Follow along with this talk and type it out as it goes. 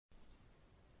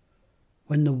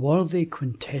When the worthy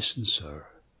quintessencer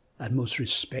and most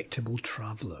respectable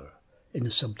traveller in the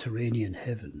subterranean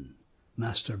heaven,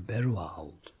 Master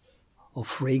Beroalde, of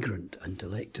fragrant and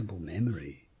delectable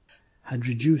memory, had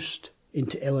reduced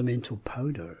into elemental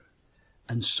powder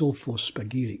and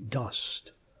Spagyric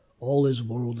dust all his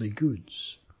worldly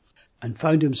goods, and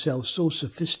found himself so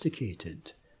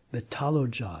sophisticated,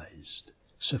 metallurgized,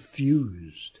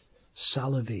 suffused,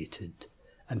 salivated,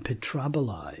 and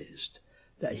petrabolized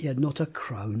that he had not a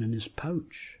crown in his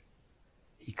pouch.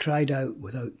 He cried out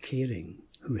without caring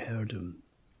who heard him,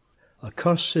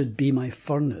 "Accursed be my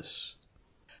furnace,"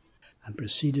 and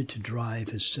proceeded to drive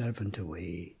his servant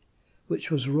away, which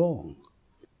was wrong,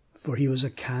 for he was a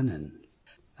canon,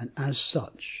 and as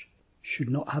such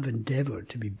should not have endeavoured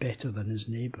to be better than his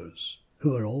neighbours,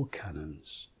 who are all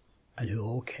canons, and who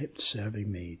all kept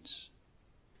serving maids.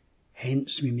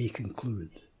 Hence we may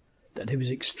conclude that he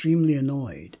was extremely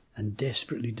annoyed and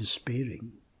desperately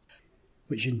despairing,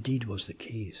 which indeed was the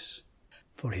case,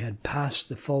 for he had passed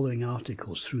the following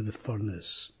articles through the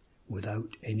furnace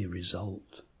without any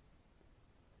result: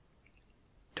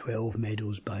 12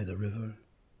 meadows by the river,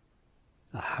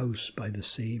 a house by the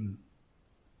same,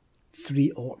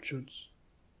 3 orchards,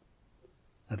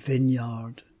 a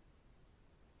vineyard,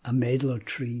 a medlar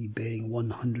tree bearing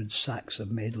 100 sacks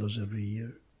of medlars every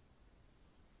year,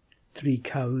 3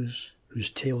 cows whose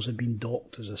tails had been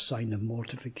docked as a sign of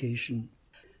mortification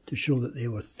to show that they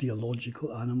were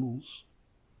theological animals,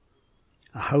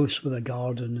 a house with a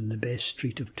garden in the best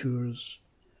street of Tours.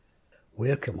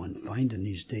 Where can one find in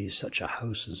these days such a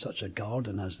house and such a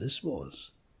garden as this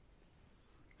was?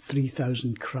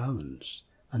 3,000 crowns,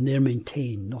 and there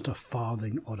maintained not a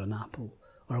farthing or an apple,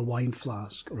 or a wine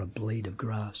flask, or a blade of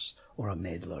grass, or a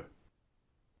medlar.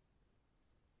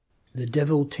 The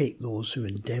devil take those who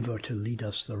endeavour to lead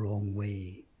us the wrong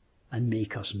way, and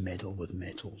make us meddle with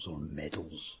metals or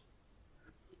medals.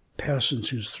 Persons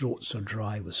whose throats are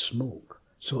dry with smoke,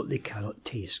 so that they cannot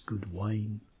taste good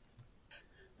wine.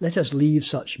 Let us leave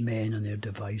such men and their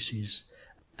devices,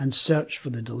 and search for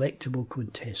the delectable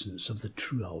quintessence of the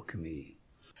true alchemy,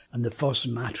 and the first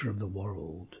matter of the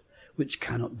world, which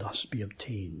cannot thus be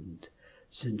obtained,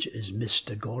 since it is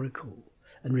mystagorical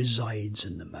and resides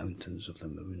in the mountains of the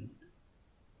moon.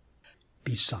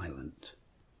 Be silent.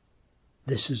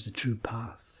 This is the true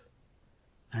path,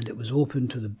 and it was open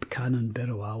to the canon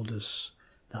Beroaldus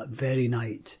that very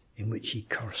night in which he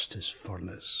cursed his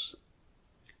furnace,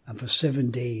 and for 7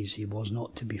 days he was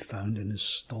not to be found in his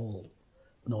stall,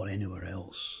 nor anywhere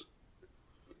else.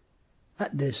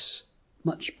 At this,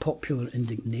 much popular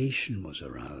indignation was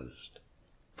aroused,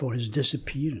 for his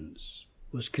disappearance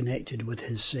was connected with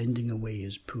his sending away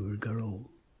his poor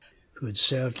girl, who had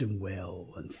served him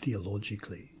well and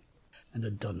theologically, and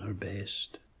had done her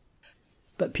best.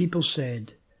 But people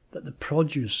said that the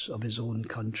produce of his own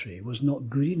country was not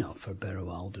good enough for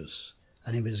Beroaldus,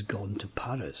 and he was gone to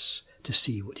Paris to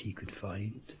see what he could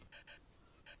find.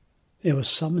 There were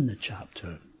some in the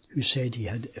chapter who said he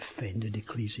had offended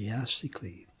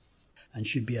ecclesiastically, and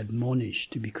should be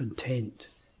admonished to be content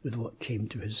with what came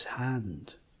to his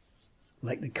hand,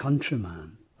 like the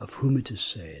countryman of whom it is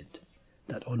said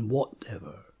that on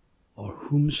whatever or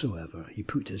whomsoever he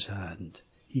put his hand,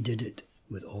 he did it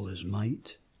with all his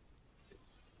might.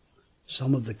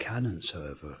 Some of the canons,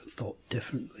 however, thought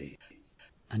differently,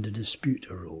 and a dispute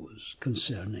arose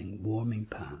concerning warming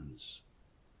pans.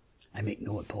 I make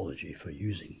no apology for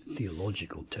using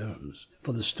theological terms,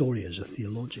 for the story is a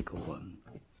theological one.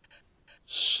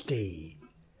 Stay,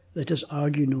 let us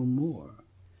argue no more,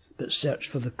 but search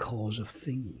for the cause of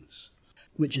things,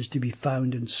 which is to be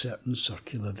found in certain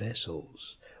circular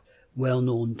vessels, well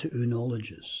known to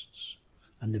oonologists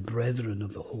and the brethren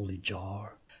of the Holy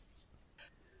Jar.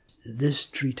 This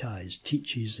treatise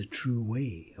teaches the true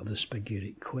way of the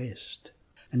Spagyric quest,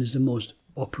 and is the most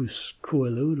opus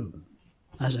coelorum,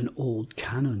 as an old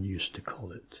canon used to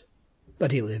call it.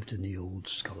 But he lived in the old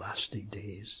scholastic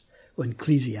days, when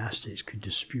ecclesiastics could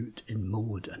dispute in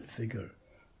mode and figure.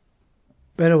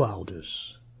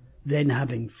 Beroaldus, then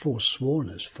having forsworn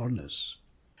his furnace,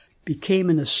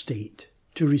 became in a state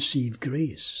to receive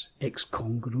grace ex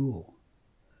congruo,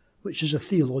 which is a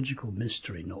theological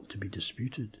mystery not to be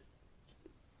disputed.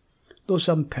 Though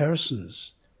some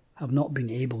persons have not been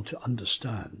able to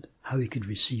understand how he could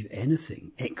receive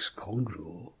anything ex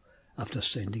congruo after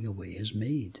sending away his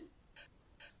maid.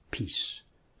 Peace,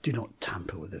 do not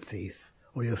tamper with the faith,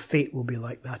 or your fate will be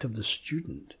like that of the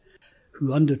student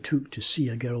who undertook to see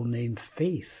a girl named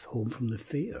Faith home from the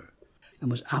fair, and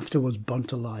was afterwards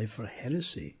burnt alive for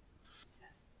heresy.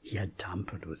 He had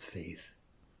tampered with faith.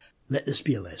 Let this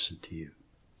be a lesson to you.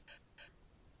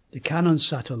 The canon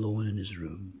sat alone in his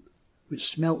room, which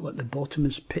smelt like the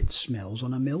bottomless pit smells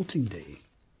on a melting day,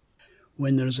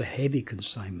 when there is a heavy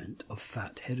consignment of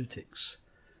fat heretics,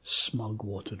 smug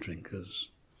water drinkers,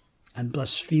 and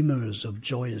blasphemers of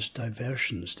joyous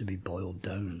diversions to be boiled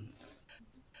down.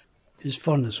 His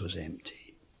furnace was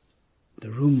empty,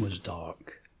 the room was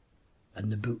dark,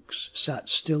 and the books sat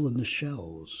still in the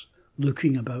shelves,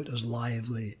 looking about as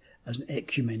lively as an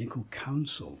ecumenical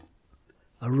council,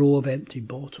 a row of empty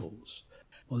bottles,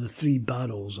 or the 3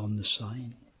 barrels on the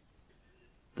sign.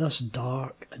 Thus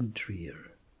dark and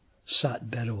drear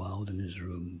sat Beroalde in his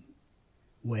room,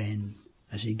 when,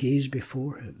 as he gazed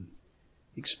before him,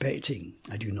 expecting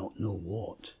I do not know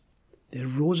what, there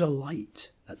rose a light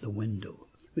at the window,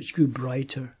 which grew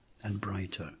brighter and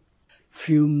brighter.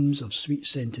 Fumes of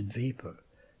sweet-scented vapour,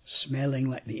 smelling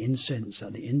like the incense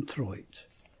at the introit,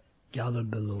 gathered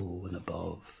below and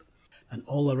above, and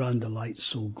all around the light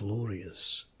so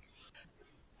glorious.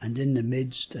 And in the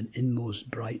midst and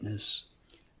inmost brightness,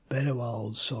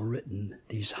 Beroalde saw written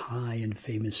these high and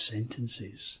famous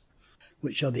sentences,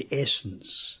 which are the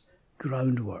essence,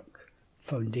 groundwork,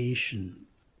 foundation,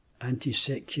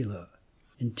 anti-secular,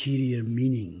 interior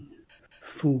meaning,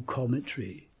 full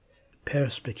commentary,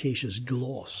 perspicacious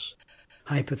gloss,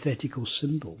 hypothetical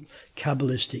symbol,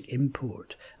 Kabbalistic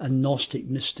import, and Gnostic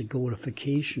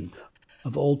Mystagorification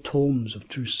of all tomes of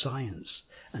true science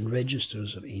and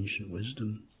registers of ancient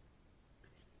wisdom.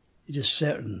 It is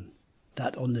certain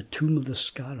that on the tomb of the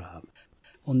scarab,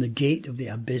 on the gate of the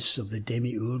abyss of the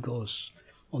demiurgos,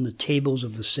 on the tables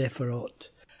of the Sephirot,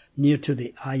 near to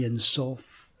the Ayin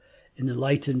Soph, in the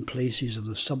lightened places of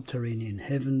the subterranean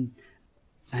heaven,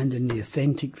 and in the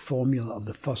authentic formula of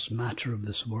the first matter of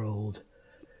this world,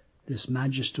 this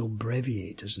magistral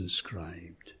breviate is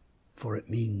inscribed, for it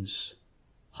means,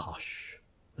 hush,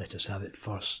 let us have it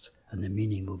first, and the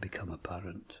meaning will become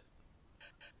apparent.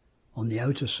 On the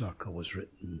outer circle was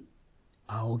written,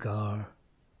 Algar,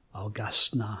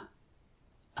 Algasna,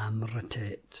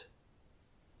 Amratet.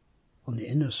 On the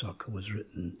inner circle was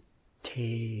written,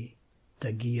 Te,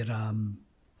 Dagiram,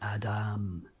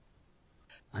 Adam.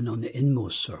 And on the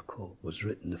inmost circle was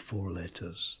written the 4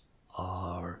 letters,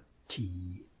 R-T-N-T.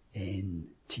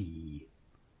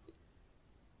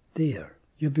 There,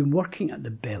 you have been working at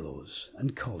the bellows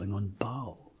and calling on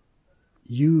Baal.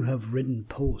 You have ridden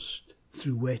post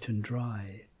through wet and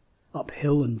dry, up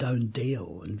hill and down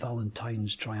dale in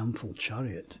Valentine's triumphal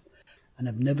chariot, and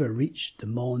have never reached the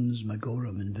Mons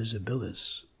Magorum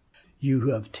Invisibilis, you who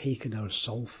have taken our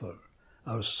sulphur,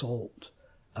 our salt,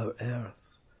 our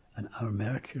earth, and our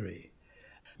mercury,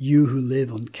 you who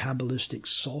live on Kabbalistic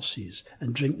sauces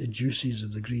and drink the juices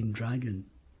of the green dragon.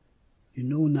 You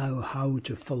know now how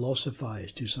to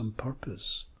philosophize to some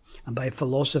purpose, and by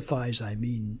philosophize I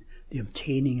mean the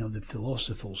obtaining of the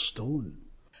philosophical stone,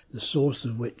 the source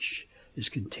of which is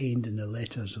contained in the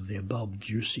letters of the above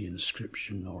juicy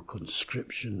inscription or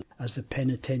conscription, as the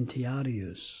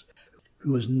penitentiarius,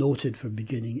 who was noted for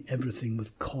beginning everything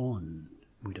with con,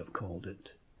 would have called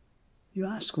it. You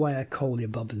ask why I call the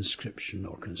above inscription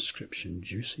or conscription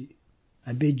juicy.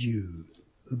 I bid you,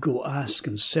 who go ask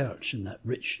and search in that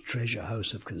rich treasure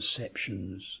house of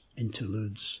conceptions,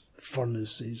 interludes,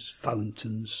 furnaces,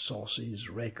 fountains, sauces,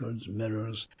 records,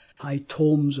 mirrors, high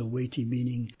tomes of weighty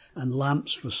meaning, and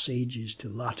lamps for sages to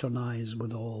laternize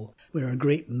withal, where a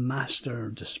great master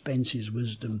dispenses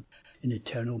wisdom in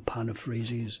eternal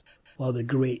paraphrases, while the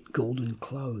great golden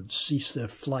clouds cease their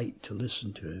flight to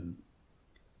listen to him.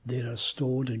 They are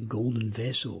stored in golden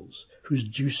vessels, whose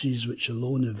juices which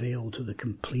alone avail to the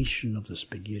completion of the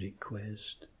Spagyric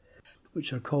quest,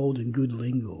 which are called in good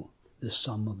lingo the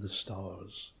sum of the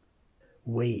stars.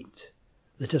 Wait,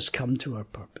 let us come to our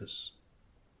purpose.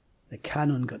 The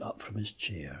canon got up from his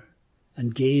chair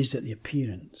and gazed at the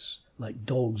appearance, like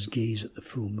dogs gaze at the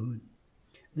full moon.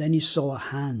 Then he saw a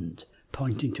hand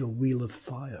pointing to a wheel of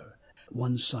fire at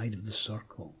one side of the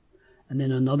circle, and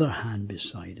then another hand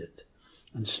beside it.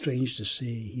 And strange to say,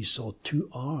 he saw 2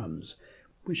 arms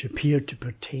which appeared to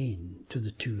pertain to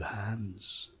the 2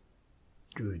 hands.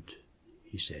 Good,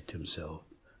 he said to himself,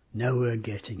 now we're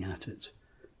getting at it.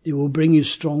 They will bring you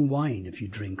strong wine if you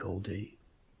drink all day.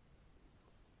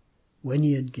 When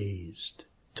he had gazed,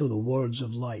 till the words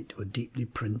of light were deeply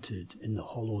printed in the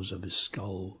hollows of his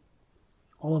skull,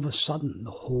 all of a sudden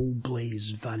the whole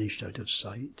blaze vanished out of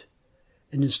sight,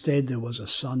 and instead there was a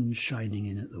sun shining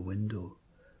in at the window,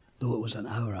 though it was an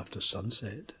hour after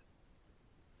sunset.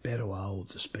 Beroalde,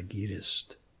 the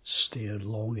Spagyric, stared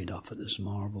long enough at this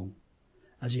marvel,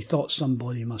 as he thought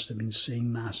somebody must have been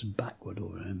saying Mass backward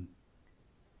over him.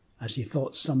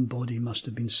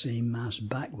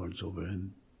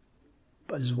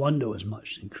 But his wonder was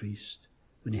much increased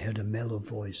when he heard a mellow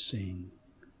voice saying,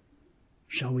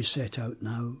 "Shall we set out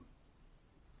now?"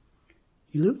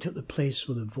 He looked at the place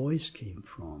where the voice came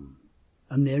from,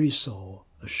 and there he saw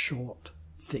a short,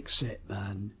 thick-set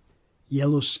man,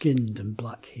 yellow-skinned and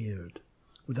black-haired,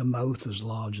 with a mouth as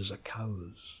large as a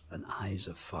cow's and eyes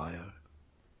of fire.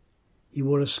 He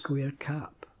wore a square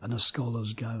cap and a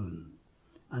scholar's gown,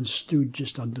 and stood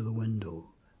just under the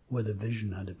window where the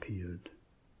vision had appeared.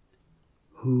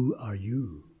 "Who are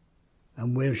you,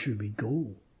 and where should we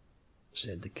go?"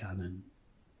 said the canon,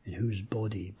 in whose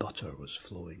body butter was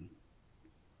flowing.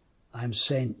 "I am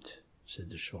sent," said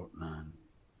the short man,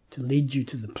 "to lead you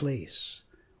to the place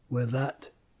where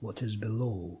that what is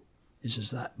below is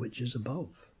as that which is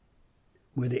above,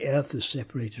 where the earth is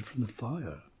separated from the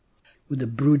fire, where the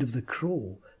brood of the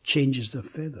crow changes their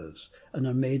feathers and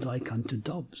are made like unto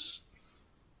doves,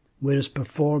 where is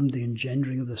performed the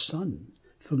engendering of the sun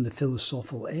from the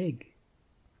philosophical egg.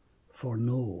 For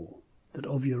know that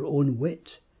of your own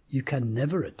wit you can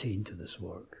never attain to this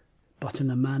work, but in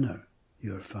a manner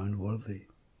you are found worthy.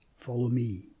 Follow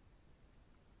me."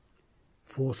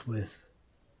 Forthwith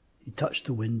he touched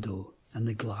the window, and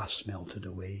the glass melted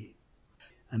away,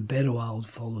 and Beroalde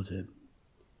followed him,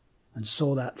 and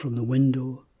saw that from the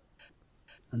window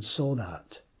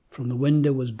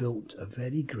was built a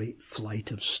very great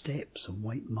flight of steps of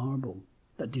white marble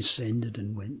that descended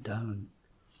and went down,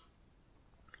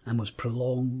 and was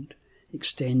prolonged,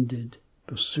 extended,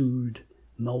 pursued,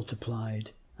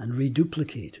 multiplied, and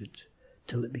reduplicated,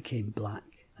 till it became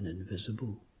black and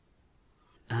invisible.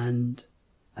 And,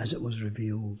 as it was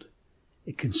revealed,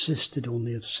 it consisted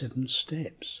only of 7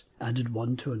 steps, added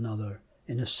one to another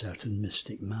in a certain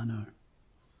mystic manner.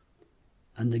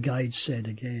 And the guide said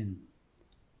again,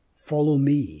 "Follow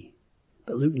me,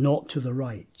 but look not to the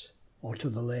right or to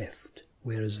the left,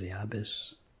 where is the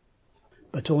abyss,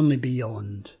 but only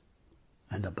beyond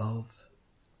and above."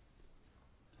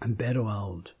 And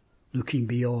Beroalde, looking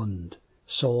beyond,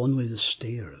 saw only the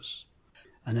stairs,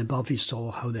 and above he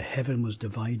saw how the heaven was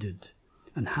divided,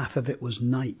 and half of it was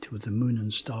night with the moon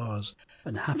and stars,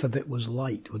 and half of it was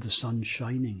light with the sun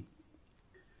shining.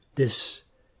 This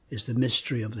is the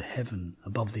mystery of the heaven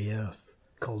above the earth,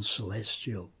 called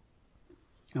celestial,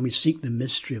 and we seek the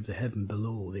mystery of the heaven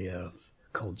below the earth,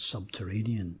 called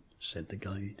subterranean, said the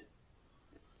guide.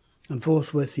 And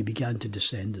forthwith he began to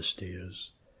descend the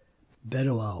stairs,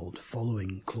 Beroalde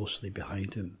following closely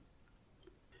behind him.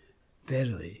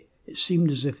 Verily, it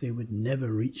seemed as if they would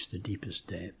never reach the deepest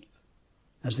depth,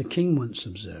 as the king once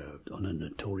observed on a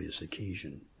notorious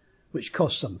occasion, which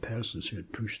cost some persons who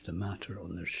had pushed the matter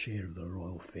on their share of the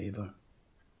royal favour.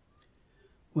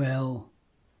 Well,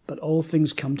 but all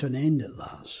things come to an end at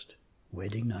last.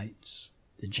 Wedding nights,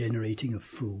 the generating of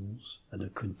fools and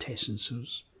of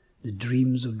quintessences, the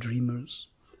dreams of dreamers,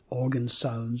 organ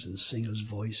sounds and singers'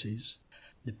 voices,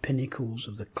 the pinnacles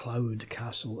of the cloud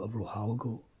castle of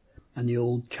Rohalgo, and the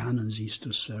old canon's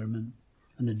Easter sermon,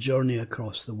 and the journey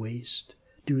across the waste,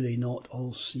 do they not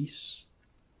all cease?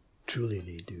 Truly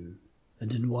they do,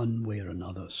 and in one way or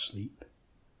another sleep.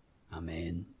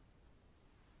 Amen.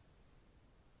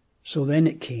 So then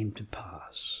it came to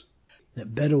pass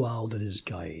that Beroalde and his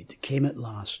guide came at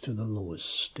last to the lowest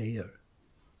stair,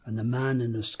 and the man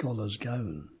in the scholar's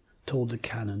gown told the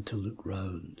canon to look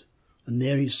round, and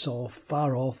there he saw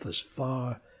far off as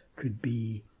far could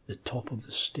be the top of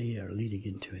the stair leading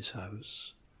into his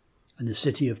house, and the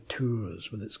city of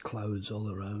Tours with its clouds all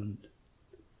around.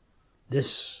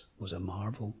 This was a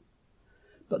marvel,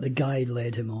 but the guide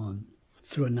led him on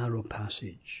through a narrow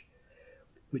passage,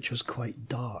 which was quite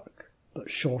dark, but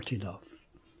short enough,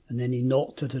 and then he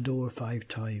knocked at a door 5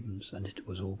 times, and it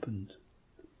was opened.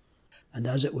 And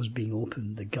as it was being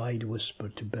opened, the guide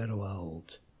whispered to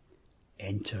Beroalde,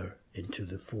 "Enter into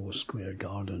the 4-square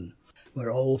garden,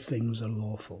 where all things are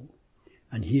lawful,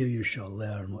 and here you shall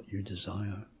learn what you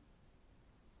desire."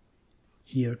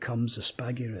 "Here comes the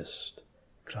Spagyric,"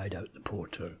 cried out the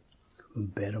porter, whom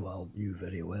Beroalde knew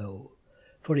very well,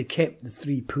 for he kept the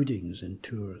 3 puddings in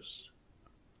Tours.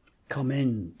 Come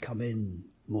in,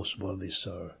 most worthy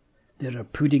sir. There are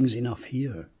puddings enough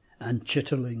here, and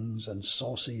chitterlings and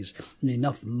sauces, and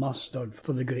enough mustard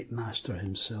for the great master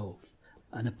himself,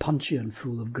 and a puncheon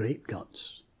full of grape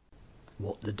guts."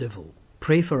 "What the devil?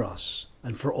 Pray for us,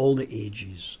 and for all the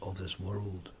ages of this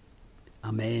world."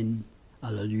 "Amen,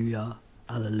 Alleluia,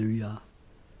 Alleluia.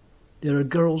 There are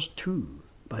girls too,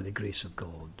 by the grace of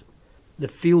God. The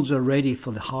fields are ready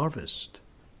for the harvest."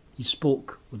 He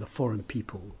spoke with a foreign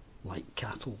people like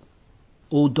cattle.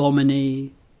 "O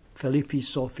Domine, Philippi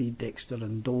Sophi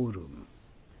Dexterandorum."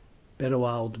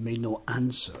 Beroalde made no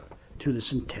answer to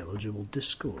this intelligible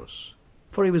discourse,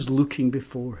 for he was looking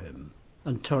before him,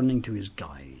 and turning to his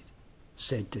guide,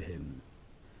 said to him,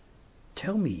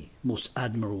 "Tell me, most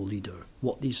admirable leader,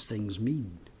 what these things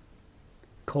mean."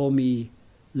 "Call me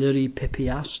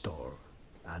Liripipiastor,"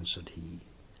 answered he,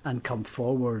 "and come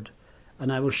forward,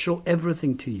 and I will show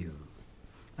everything to you,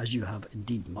 as you have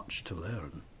indeed much to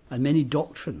learn, and many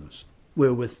doctrines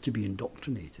wherewith to be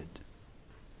indoctrinated.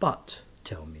 But,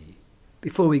 tell me,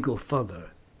 before we go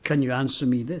further, can you answer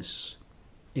me this?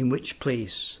 In which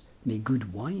place may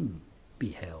good wine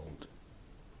be held?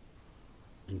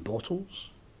 In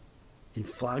bottles, in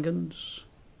flagons,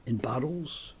 in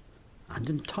barrels, and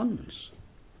in tuns,"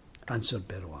 answered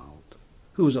Beroalde,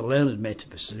 who was a learned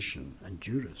metaphysician and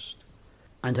jurist,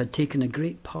 and had taken a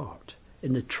great part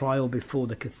in the trial before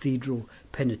the cathedral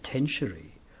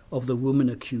penitentiary of the woman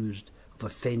accused of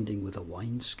offending with a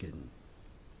wineskin.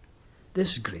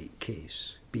 This great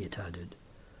case, be it added,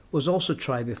 was also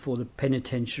tried before the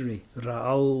penitentiary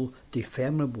Raoul de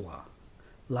Fermebois,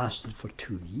 lasted for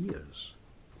 2 years,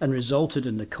 and resulted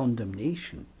in the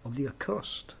condemnation of the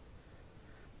accursed,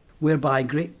 whereby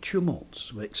great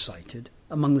tumults were excited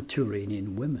among the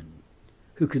Turanian women,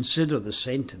 who consider the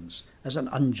sentence as an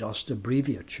unjust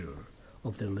abbreviature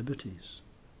of their liberties.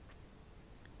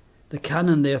 The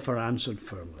canon therefore answered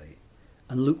firmly,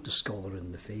 and looked the scholar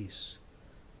in the face.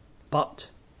 "But,"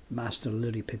 Master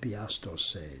Liripipiastor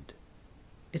said,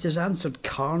 "it is answered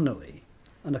carnally,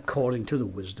 and according to the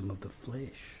wisdom of the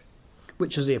flesh,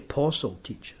 which, as the apostle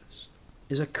teaches,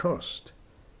 is accursed.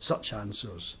 Such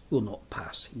answers will not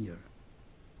pass here.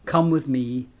 Come with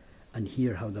me, and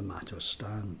hear how the matter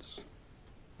stands."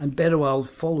 And Beroalde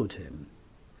followed him.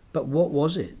 But what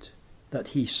was it that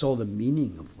he saw the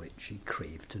meaning of which he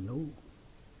craved to know?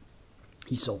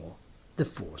 He saw the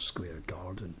 4-square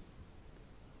garden.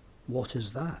 What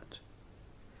is that?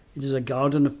 It is a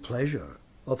garden of pleasure,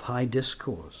 of high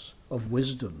discourse, of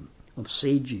wisdom, of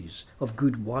sages, of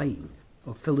good wine,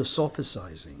 of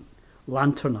philosophizing,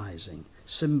 lanternizing,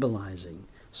 symbolizing,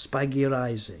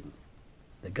 spagyirizing,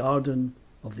 the garden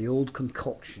of the old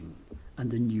concoction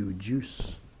and the new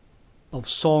juice, of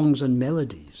songs and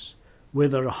melodies, where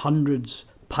there are hundreds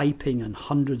piping and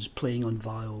hundreds playing on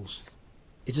viols.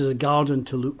 It is a garden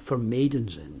to look for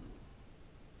maidens in.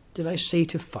 Did I say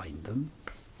to find them?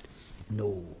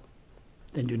 No.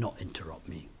 Then do not interrupt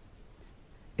me.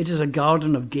 It is a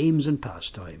garden of games and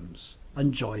pastimes,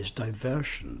 and joyous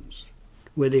diversions,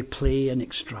 where they play and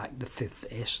extract the 5th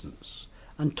essence,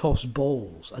 and toss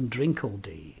balls and drink all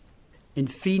day. In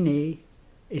fine,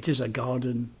 it is a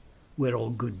garden where all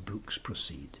good books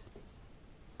proceed.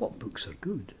 What books are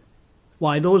good?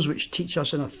 Why, those which teach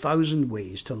us in 1,000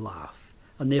 ways to laugh,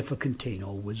 and therefore contain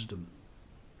all wisdom.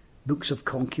 Books of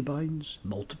concubines,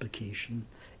 multiplication,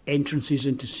 entrances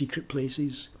into secret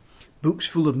places, books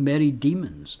full of merry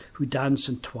demons who dance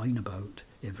and twine about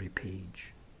every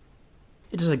page.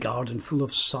 It is a garden full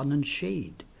of sun and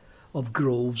shade, of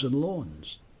groves and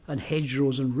lawns, and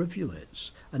hedgerows and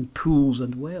rivulets, and pools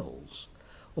and wells,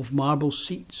 of marble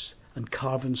seats and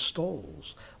carven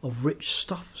stalls, of rich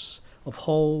stuffs, of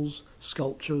halls,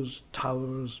 sculptures,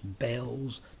 towers,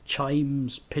 bells,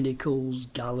 chimes, pinnacles,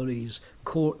 galleries,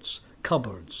 courts,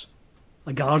 cupboards,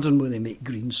 a garden where they make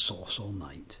green sauce all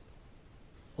night.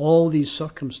 All these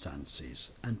circumstances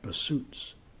and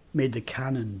pursuits made the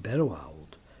canon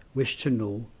Beroalde wish to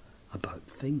know about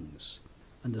things,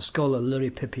 and the scholar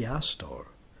Liripipiastor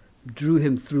drew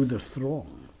him through the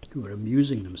throng, who were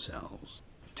amusing themselves,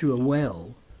 to a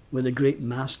well where the great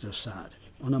master sat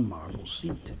on a marble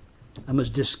seat, and was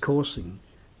discoursing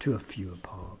to a few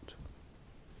apart.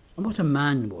 And what a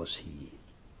man was he,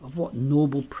 of what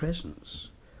noble presence,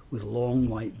 with long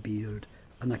white beard,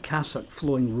 and a cassock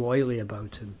flowing royally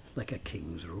about him like a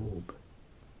king's robe.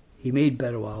 He made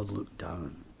Beroalde look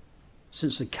down,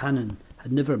 since the canon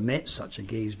had never met such a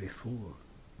gaze before,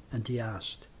 and he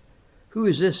asked, "Who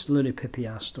is this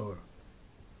Liripipiastor?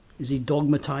 Is he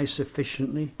dogmatized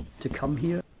sufficiently to come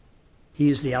here?" "He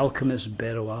is the alchemist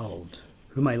Beroalde,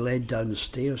 whom I led down the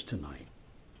stairs tonight,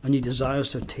 and he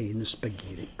desires to attain the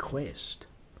Spagyric quest."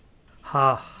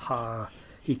 "Ha, ha,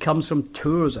 he comes from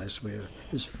Tours, I swear.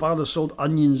 His father sold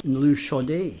onions in Rue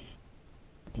Chaudet."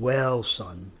 "Well,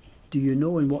 son, do you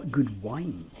know in what good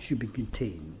wine should be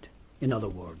contained? In other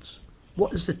words,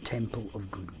 what is the temple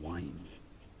of good wine?"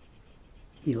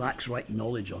 "He lacks right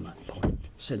knowledge on that point,"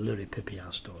 said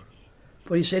Liripipiastor,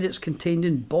 "for he said it's contained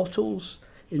in bottles,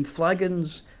 in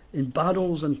flagons, in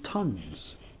barrels and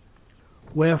tuns.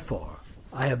 Wherefore,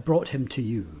 I have brought him to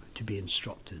you to be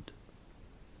instructed."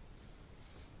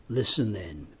 "Listen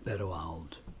then,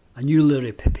 Beroalde, and you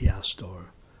Liripipiastor,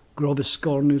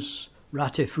 Grobiscornus,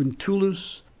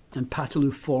 Ratifuntulus and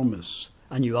Pateluformis,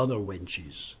 and you other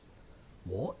wenches.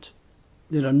 What?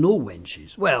 There are no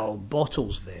wenches. Well,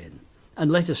 bottles then,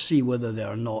 and let us see whether they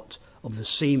are not of the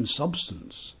same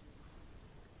substance.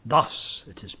 Thus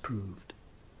it is proved.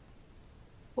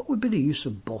 What would be the use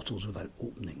of bottles without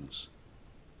openings?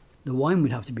 The wine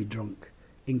would have to be drunk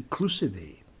inclusive,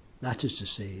 that is to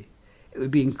say, it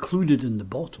would be included in the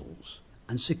bottles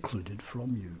and secluded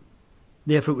from you.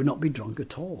 Therefore it would not be drunk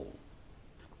at all.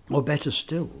 Or better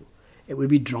still, it would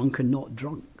be drunk and not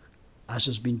drunk, as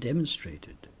has been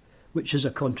demonstrated, which is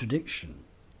a contradiction.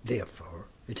 Therefore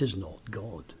it is not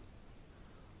God.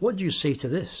 What do you say to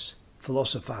this,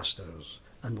 philosophasters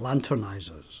and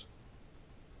lanternizers?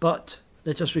 But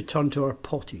let us return to our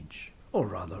pottage, or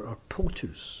rather our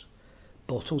potus.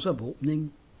 Bottles have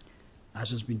opening, as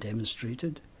has been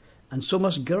demonstrated, and so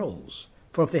must girls,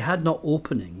 for if they had not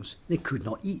openings, they could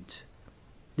not eat.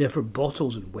 Therefore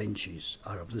bottles and wenches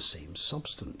are of the same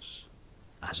substance,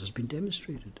 as has been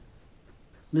demonstrated.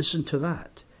 Listen to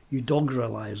that, you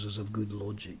doggeralizers of good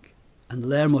logic, and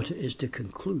learn what it is to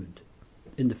conclude,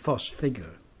 in the first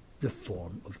figure, the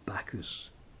form of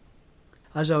Bacchus.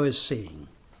 As I was saying,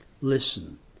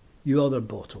 listen, you other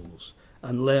bottles,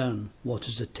 and learn what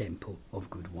is the temple of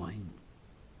good wine.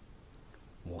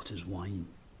 What is wine?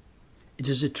 It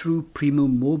is the true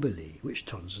primum mobile which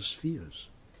turns the spheres.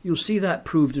 You'll see that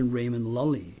proved in Raymond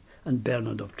Lully and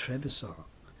Bernard of Trevisan,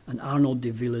 and Arnold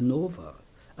de Villanova,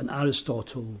 and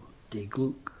Aristotle de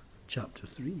Gluck, chapter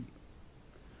 3.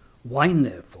 Wine,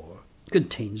 therefore,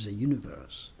 contains the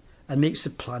universe, and makes the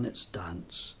planets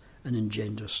dance and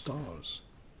engender stars.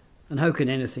 And how can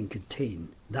anything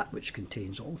contain that which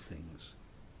contains all things?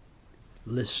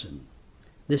 Listen,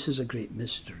 this is a great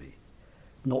mystery,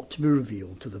 not to be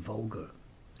revealed to the vulgar,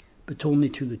 but only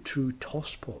to the true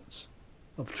tosspots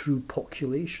of true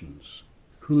populations,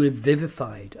 who live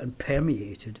vivified and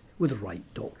permeated with right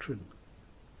doctrine.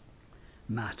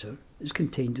 Matter is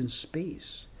contained in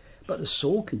space, but the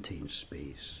soul contains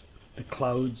space, the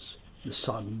clouds, the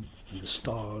sun, and the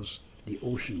stars, the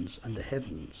oceans, and the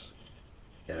heavens.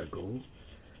 Ergo,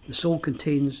 the soul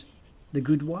contains the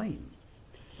good wine,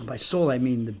 and by soul I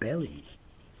mean the belly.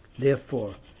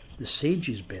 Therefore, the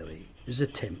sage's belly is the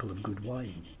temple of good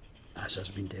wine, as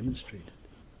has been demonstrated.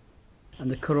 And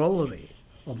the corollary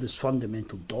of this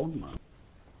fundamental dogma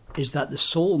is that the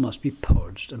soul must be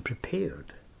purged and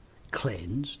prepared,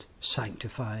 cleansed,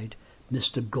 sanctified,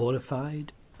 mystagorified,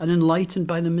 and enlightened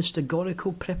by the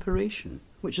mystagorical preparation,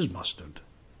 which is mustard.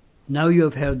 Now you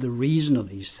have heard the reason of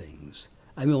these things,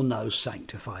 I will now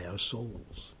sanctify our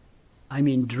souls. I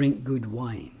mean drink good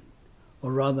wine,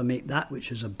 or rather make that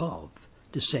which is above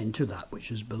descend to that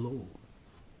which is below,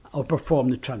 or perform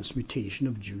the transmutation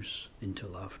of juice into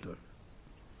laughter,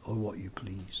 or what you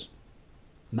please.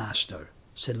 Master,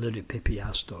 said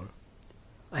Liripipiastor,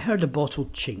 I heard a bottle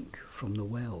chink from the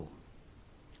well.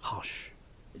 Hush,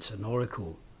 it's an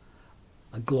oracle,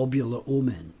 a globular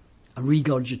omen, a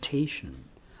regurgitation,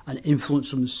 an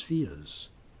influence on the spheres.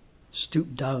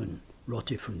 Stoop down,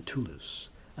 Rotifruntulus,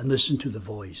 and listen to the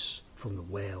voice from the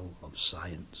well of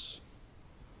science.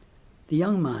 The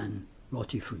young man,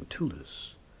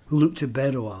 Rotifruntulus, who looked to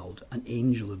Beroalde, an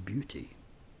angel of beauty,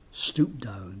 stooped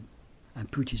down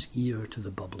and put his ear to the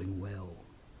bubbling well,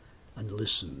 and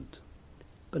listened.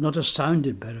 But not a sound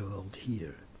did Beroalde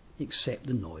hear, except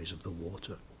the noise of the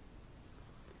water.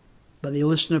 But the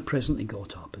listener presently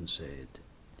got up and said,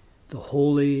 The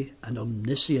holy and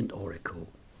omniscient oracle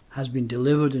has been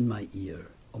delivered in my ear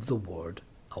of the word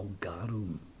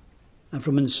algarum, and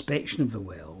from inspection of the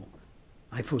well,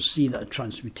 I foresee that a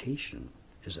transmutation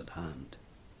is at hand.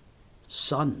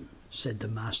 Son, said the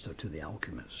master to the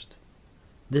alchemist,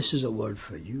 this is a word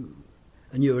for you,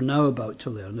 and you are now about to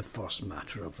learn the first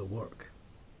matter of the work.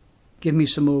 Give me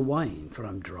some more wine, for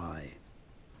I'm dry.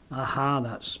 Aha,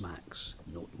 that smacks,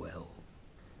 note well.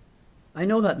 I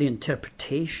know that the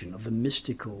interpretation of the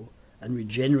mystical and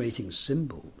regenerating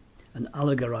symbol, an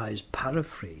allegorized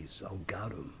paraphrase,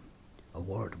 algarum, a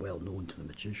word well known to the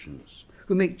magicians,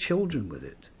 who make children with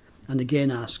it, and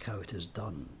again ask how it is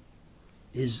done,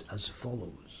 is as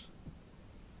follows.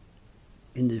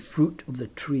 In the fruit of the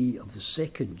tree of the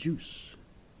second juice,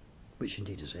 which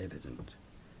indeed is evident,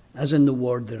 as in the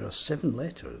word there are 7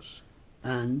 letters,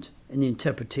 and in the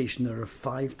interpretation there are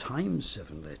 5 times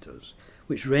 7 letters,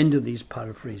 which render these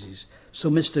paraphrases so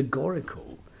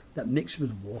mystagorical that mixed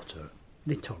with water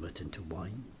they turn it into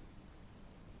wine.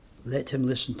 Let him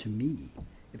listen to me,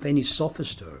 if any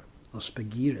sophister or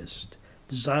spagyric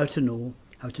desire to know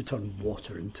how to turn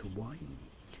water into wine,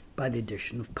 by the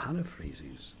addition of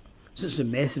paraphrases, since the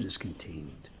method is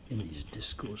contained in these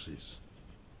discourses.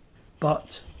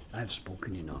 But I have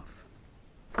spoken enough.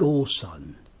 Go,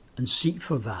 son, and seek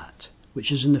for that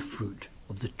which is in the fruit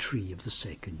of the tree of the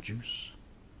second juice.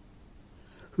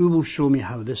 Who will show me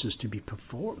how this is to be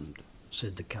performed?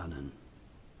 Said the canon.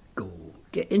 Go,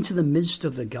 get into the midst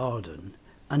of the garden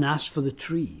and ask for the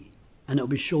tree, and it will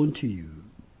be shown to you,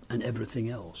 and everything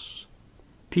else.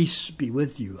 Peace be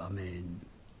with you, amen.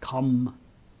 Come,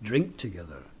 drink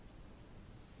together.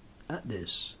 At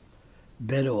this,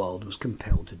 Beroalde was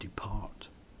compelled to depart,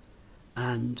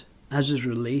 and, as is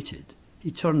related,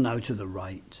 he turned now to the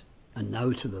right and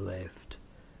now to the left,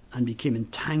 and became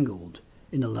entangled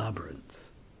in a labyrinth,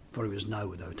 for he was now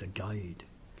without a guide,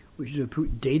 which would have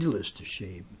put Daedalus to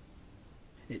shame.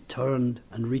 It turned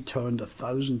and returned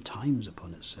 1,000 times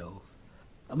upon itself,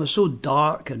 and was so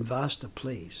dark and vast a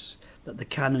place that the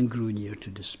canon grew near to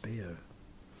despair.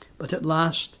 But at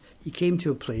last he came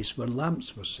to a place where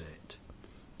lamps were set,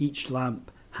 each lamp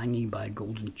hanging by a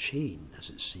golden chain, as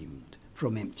it seemed,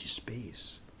 from empty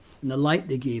space, and the light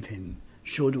they gave him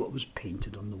showed what was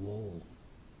painted on the wall.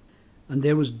 And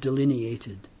there was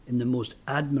delineated in the most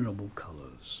admirable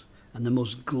colours and the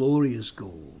most glorious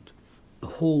gold the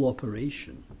whole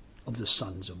operation of the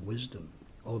sons of wisdom,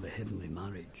 or the heavenly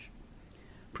marriage,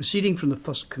 proceeding from the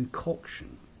first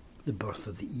concoction, the birth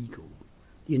of the eagle,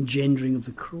 the engendering of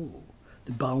the crow,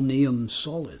 the balneum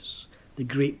solis, the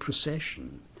great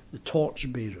procession, the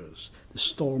torch-bearers, the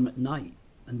storm at night,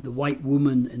 and the white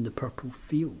woman in the purple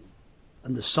field,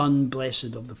 and the son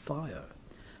blessed of the fire,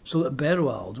 so that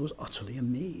Beroalde was utterly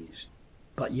amazed,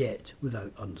 but yet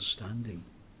without understanding,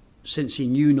 since he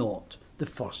knew not the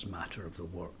first matter of the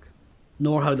work,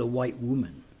 nor how the white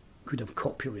woman could have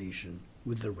copulation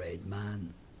with the red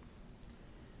man.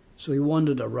 So he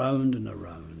wandered around and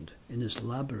around in this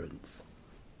labyrinth,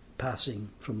 passing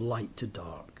from light to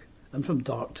dark, and from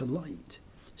dark to light,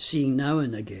 seeing now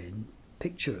and again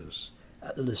pictures,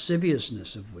 at the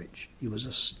lasciviousness of which he was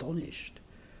astonished,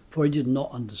 for he did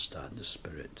not understand the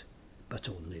spirit, but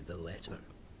only the letter.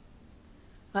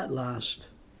 At last,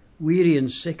 weary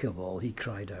and sick of all, he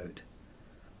cried out,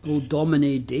 O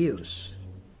Domine Deus,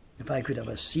 if I could have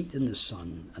a seat in the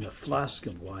sun and a flask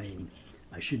of wine,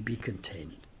 I should be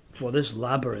content, for this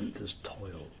labyrinth is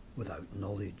toil without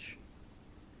knowledge.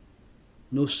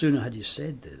 No sooner had he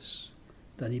said this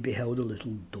than he beheld a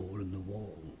little door in the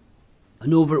wall,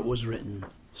 and over it was written,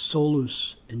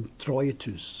 Solus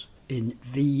introitus in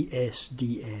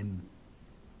VSDM,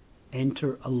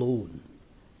 enter alone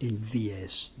in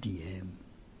VSDM.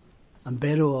 And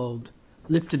Beroalde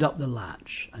lifted up the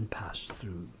latch and passed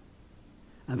through,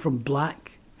 and from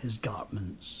black his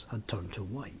garments had turned to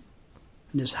white,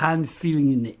 and his hand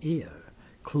feeling in the air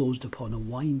closed upon a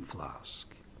wine flask.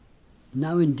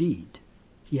 Now indeed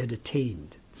he had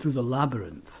attained through the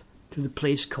labyrinth to the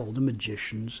place called the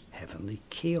magician's heavenly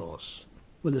chaos,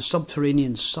 where the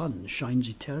subterranean sun shines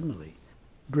eternally,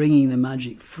 bringing the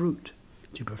magic fruit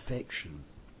to perfection.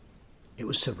 It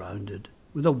was surrounded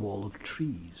with a wall of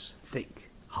trees,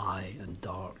 thick, high and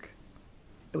dark.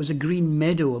 It was a green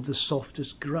meadow of the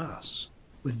softest grass,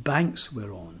 with banks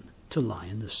whereon to lie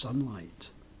in the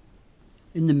sunlight.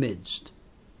 In the midst,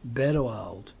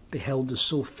 Beroalde beheld the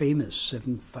so famous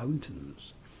 7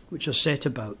 fountains, which are set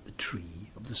about the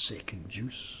tree of the second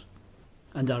juice,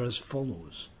 and are as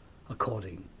follows,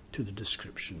 according to the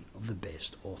description of the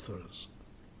best authors.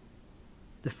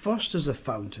 The first is the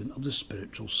fountain of the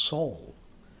spiritual soul.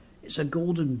 It's a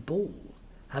golden bowl,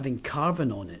 having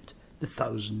carven on it the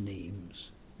 1,000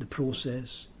 names, the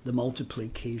process, the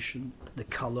multiplication, the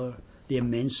colour, the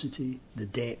immensity, the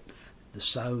depth, the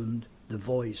sound, the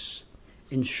voice,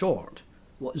 in short,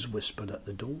 what is whispered at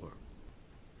the door.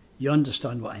 You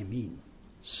understand what I mean.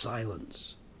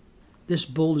 Silence. This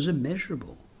bowl is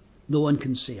immeasurable. No one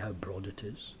can say how broad it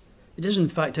is. It is in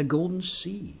fact a golden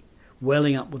sea,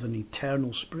 welling up with an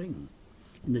eternal spring.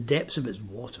 In the depths of its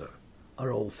water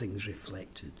are all things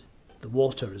reflected. The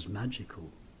water is magical,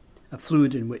 a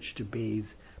fluid in which to bathe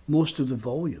most of the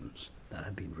volumes that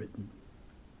have been written.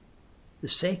 The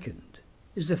second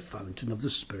is the fountain of the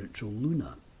spiritual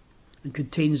Luna, and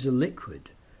contains the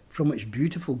liquid from which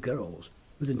beautiful girls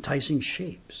with enticing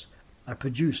shapes are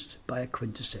produced by a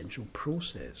quintessential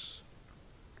process.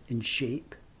 In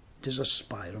shape, it is a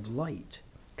spire of light,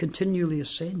 continually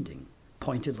ascending,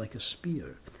 pointed like a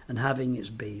spear, and having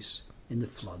its base in the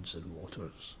floods and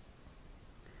waters.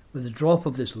 With a drop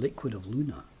of this liquid of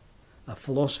Luna, a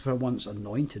philosopher once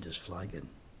anointed his flagon,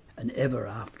 and ever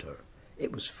after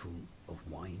it was full of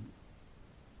wine.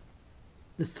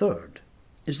 The third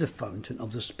is the fountain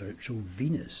of the spiritual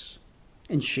Venus,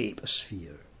 in shape a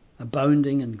sphere,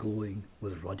 abounding and glowing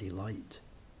with ruddy light.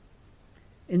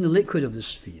 In the liquid of the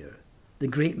sphere the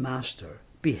great master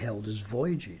beheld his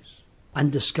voyages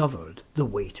and discovered the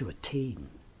way to attain,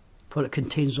 for it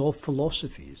contains all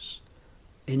philosophies.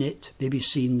 In it may be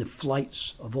seen the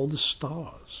flights of all the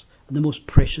stars and the most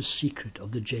precious secret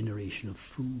of the generation of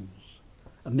fools,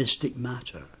 a mystic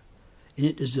matter. In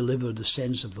it is delivered the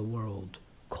sense of the world,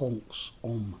 conx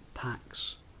om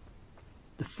pax.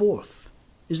 The fourth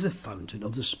is the fountain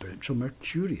of the spiritual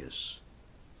Mercurius,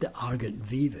 the argent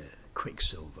vive,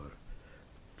 quicksilver,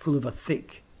 full of a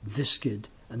thick, viscid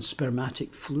and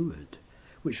spermatic fluid,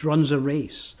 which runs a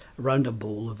race around a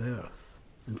bowl of earth,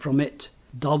 and from it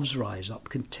doves rise up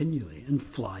continually and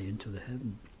fly into the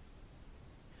heaven.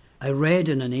 I read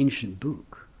in an ancient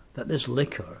book that this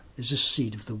liquor is the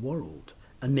seed of the world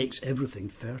and makes everything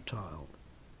fertile.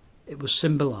 It was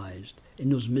symbolized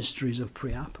in those mysteries of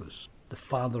Priapus, the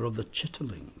father of the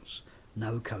chitterlings,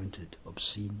 now counted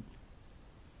obscene.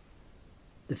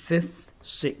 The fifth,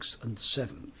 sixth, and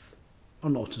seventh are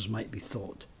not, as might be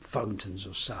thought, fountains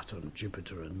of Saturn,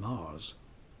 Jupiter, and Mars,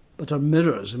 but are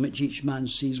mirrors in which each man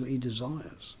sees what he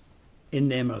desires. In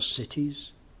them are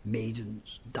cities,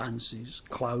 maidens, dances,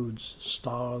 clouds,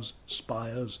 stars,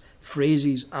 spires,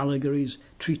 phrases, allegories,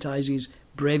 treatises,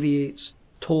 breviates,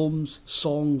 tomes,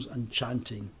 songs, and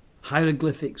chanting,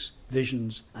 hieroglyphics,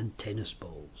 visions, and tennis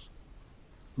balls.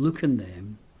 Look in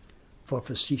them for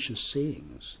facetious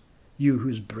sayings, you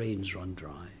whose brains run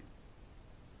dry.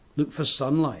 Look for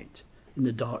sunlight in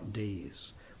the dark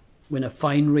days, when a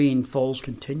fine rain falls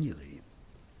continually.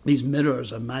 These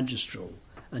mirrors are magistral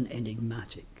and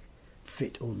enigmatic,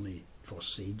 fit only for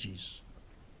sages.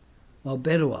 While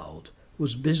Beroalde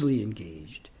was busily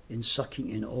engaged in sucking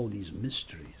in all these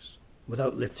mysteries,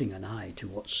 without lifting an eye to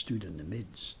what stood in the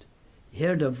midst, he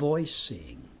heard a voice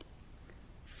saying,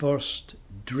 "First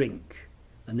drink,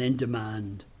 and then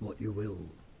demand what you will."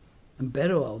 And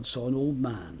Beroalde saw an old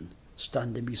man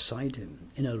standing beside him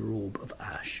in a robe of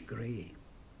ash grey.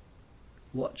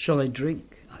 "What shall I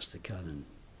drink?" asked the canon.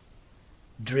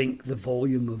 "Drink the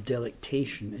volume of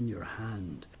delectation in your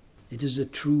hand. It is the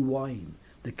true wine,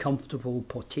 the comfortable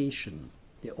potation,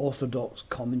 the orthodox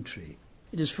commentary.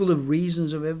 It is full of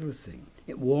reasons of everything.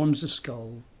 It warms the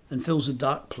skull and fills the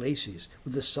dark places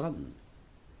with the sun."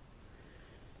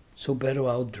 So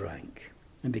Beroalde drank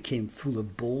and became full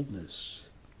of boldness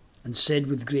and said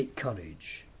with great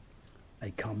courage, "I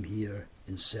come here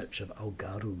in search of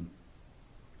algarum,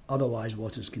 otherwise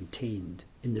what is contained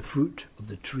in the fruit of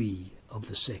the tree of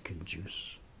the second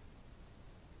juice."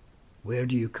 Where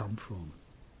do you come from?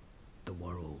 The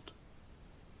world.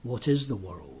 What is the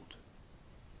world?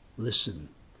 Listen,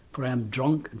 for I am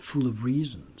drunk and full of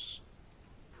reasons.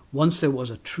 Once there was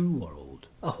a true world,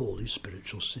 a holy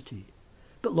spiritual city.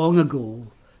 But long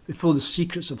ago, before the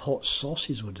secrets of hot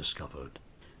sauces were discovered,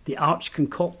 the arch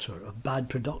concoctor of bad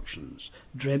productions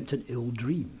dreamt an ill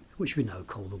dream, which we now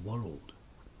call the world.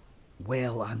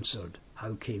 Well answered,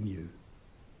 how came you?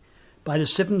 By the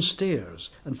 7 stairs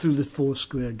and through the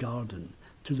 4-square garden,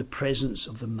 to the presence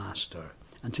of the master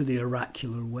and to the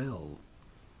oracular well.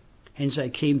 Hence I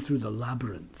came through the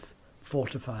labyrinth,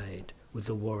 fortified with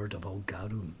the word of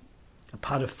algarum, a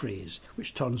paraphrase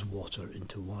which turns water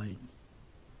into wine.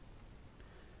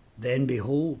 Then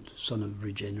behold, son of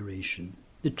regeneration,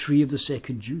 the tree of the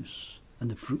second juice,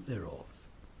 and the fruit thereof.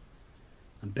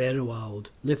 And Beroalde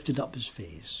lifted up his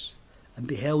face, and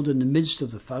beheld in the midst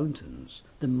of the fountains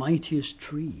the mightiest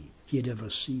tree he had ever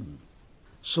seen,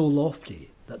 so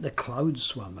lofty that the clouds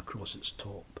swam across its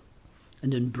top,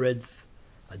 and in breadth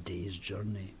a day's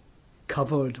journey,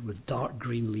 covered with dark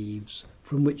green leaves,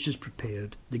 from which is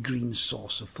prepared the green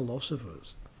sauce of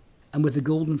philosophers, and with the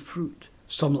golden fruit,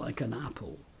 some like an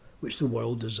apple, which the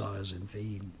world desires in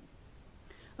vain.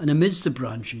 And amidst the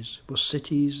branches were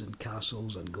cities and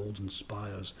castles and golden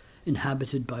spires,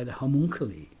 inhabited by the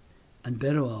homunculi, and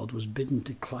Beroalde was bidden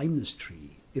to climb this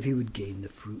tree if he would gain the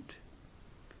fruit.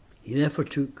 He therefore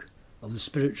took of the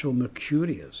spiritual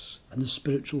Mercurius and the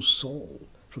spiritual Sol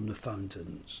from the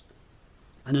fountains,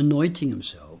 and anointing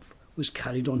himself was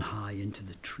carried on high into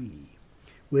the tree,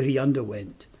 where he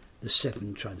underwent the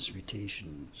 7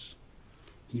 transmutations.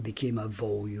 He became a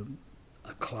volume,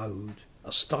 a cloud,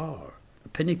 a star, a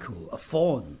pinnacle, a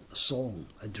fawn, a song,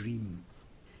 a dream.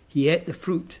 He ate the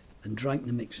fruit and drank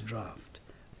the mixed draught,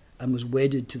 and was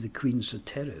wedded to the queen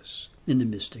Soteris in the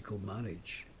mystical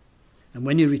marriage. And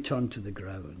when he returned to the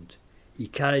ground, he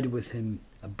carried with him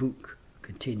a book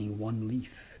containing 1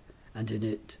 leaf, and in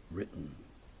it written,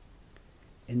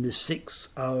 "In the 6th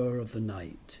hour of the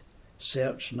night,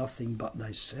 search nothing but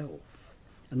thyself,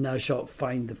 and thou shalt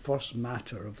find the first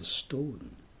matter of the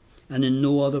stone, and in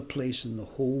no other place in the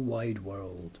whole wide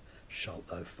world shalt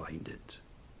thou find it."